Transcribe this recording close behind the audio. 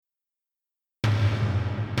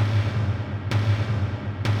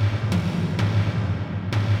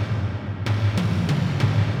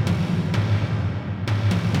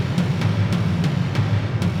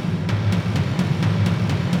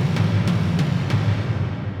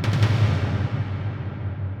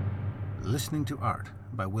listening to Art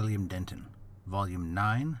by William Denton, Volume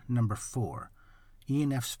 9, Number 4,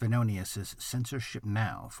 Ian F. Svenonius' Censorship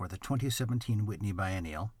Now for the 2017 Whitney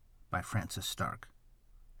Biennial by Francis Stark.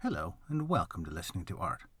 Hello, and welcome to Listening to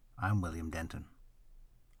Art. I'm William Denton.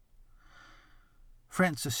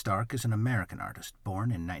 Francis Stark is an American artist born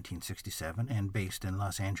in 1967 and based in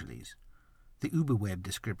Los Angeles. The UbiWeb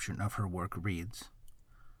description of her work reads,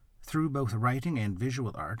 "Through both writing and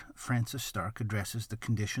visual art, Francis Stark addresses the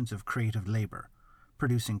conditions of creative labor,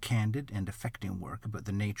 producing candid and affecting work about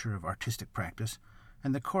the nature of artistic practice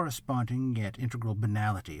and the corresponding yet integral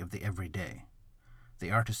banality of the everyday.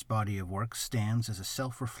 The artist's body of work stands as a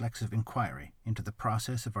self-reflexive inquiry into the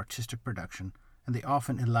process of artistic production and the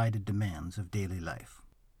often elided demands of daily life."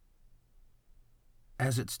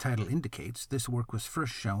 As its title indicates, this work was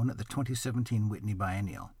first shown at the 2017 Whitney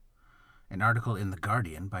Biennial. An article in The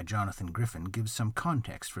Guardian by Jonathan Griffin gives some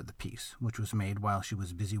context for the piece, which was made while she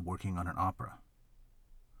was busy working on an opera.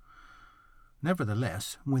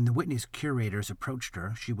 Nevertheless, when the Whitney's curators approached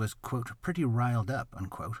her, she was, quote, pretty riled up,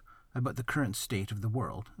 unquote, about the current state of the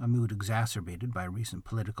world, a mood exacerbated by recent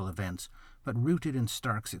political events, but rooted in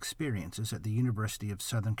Stark's experiences at the University of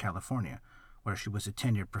Southern California, where she was a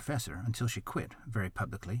tenured professor until she quit, very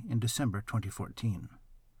publicly, in December 2014.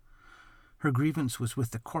 Her grievance was with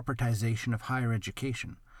the corporatization of higher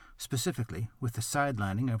education, specifically with the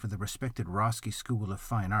sidelining of the respected Roski School of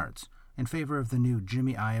Fine Arts in favor of the new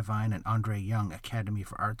Jimmy Iovine and Andre Young Academy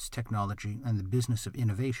for Arts, Technology, and the Business of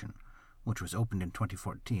Innovation, which was opened in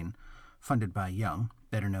 2014, funded by Young,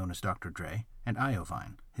 better known as Dr. Dre, and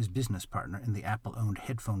Iovine, his business partner in the Apple-owned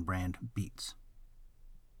headphone brand Beats.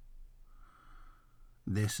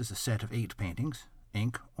 This is a set of 8 paintings,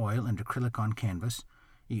 ink, oil, and acrylic on canvas,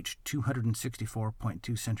 each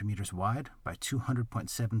 264.2 centimeters wide by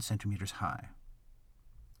 200.7 centimeters high.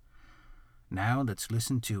 Now let's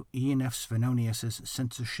listen to Ian F. Svenonius'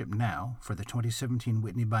 Censorship Now for the 2017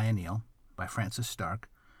 Whitney Biennial by Francis Stark,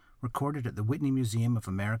 recorded at the Whitney Museum of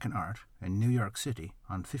American Art in New York City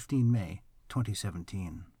on 15 May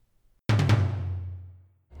 2017.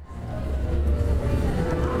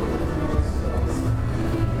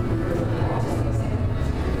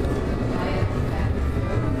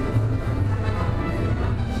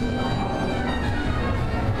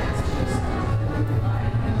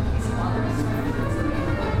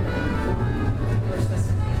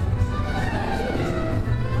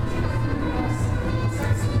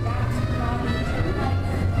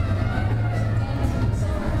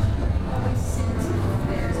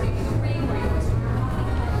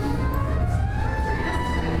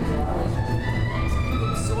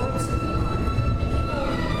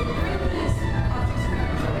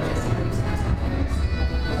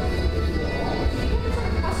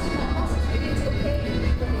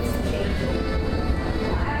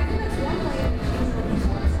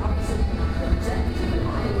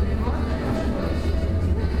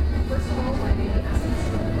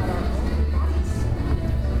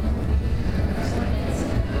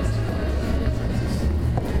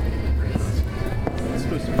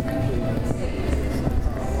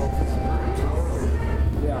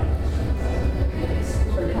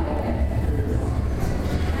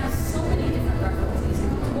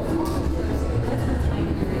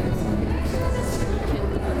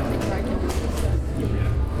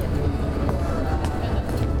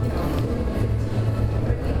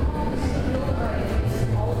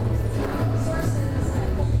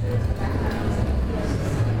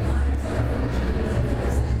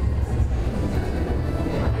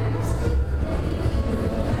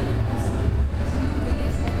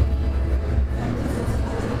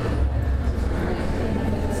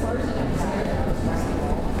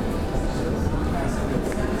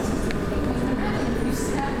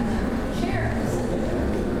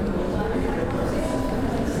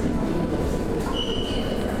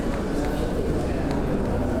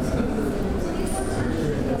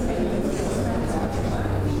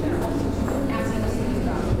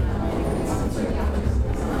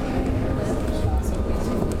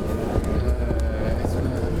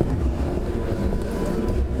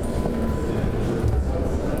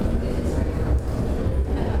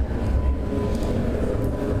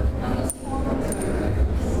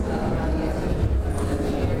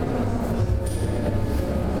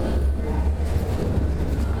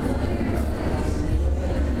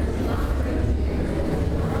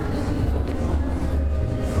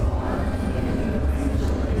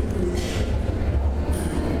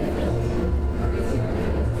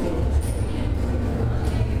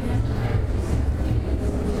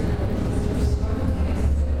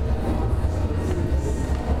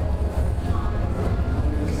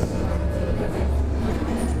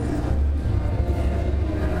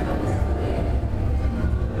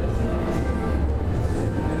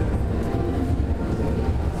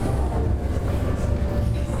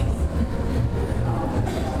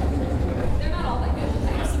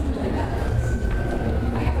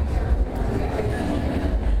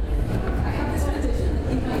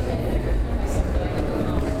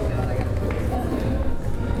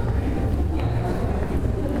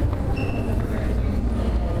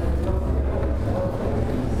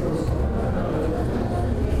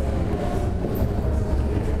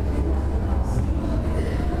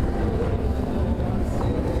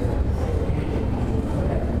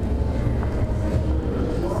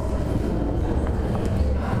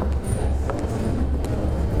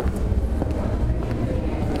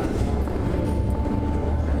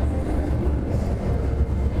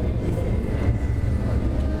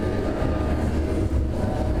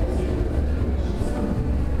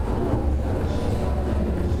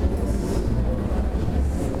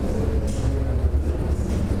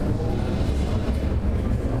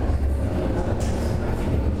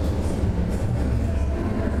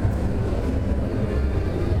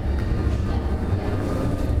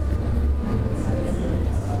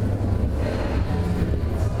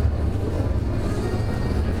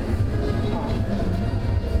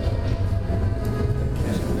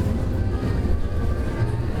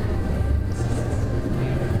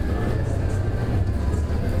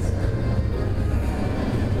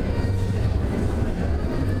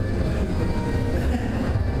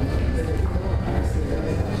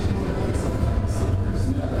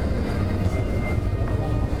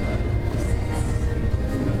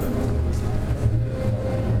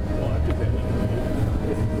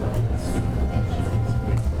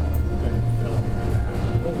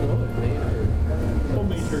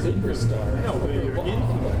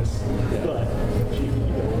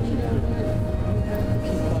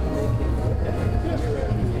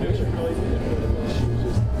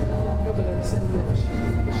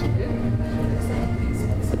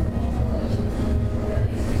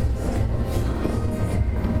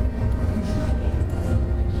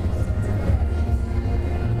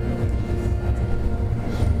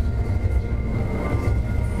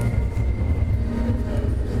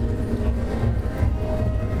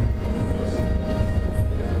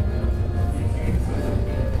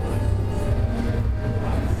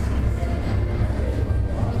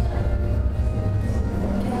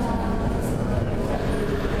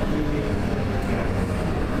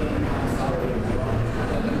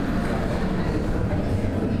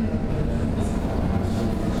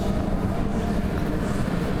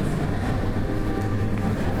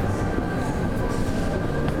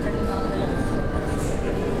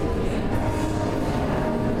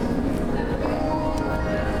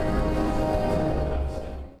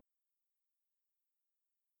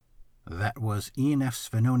 That was Ian F.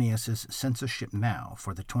 Svenonius' Censorship Now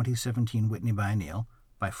for the 2017 Whitney Biennial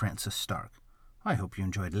by Francis Stark. I hope you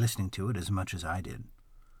enjoyed listening to it as much as I did.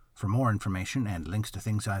 For more information and links to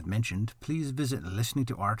things I've mentioned, please visit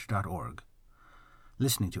listeningtoart.org.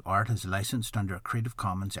 Listening to Art is licensed under a Creative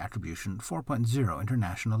Commons Attribution 4.0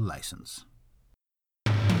 International License.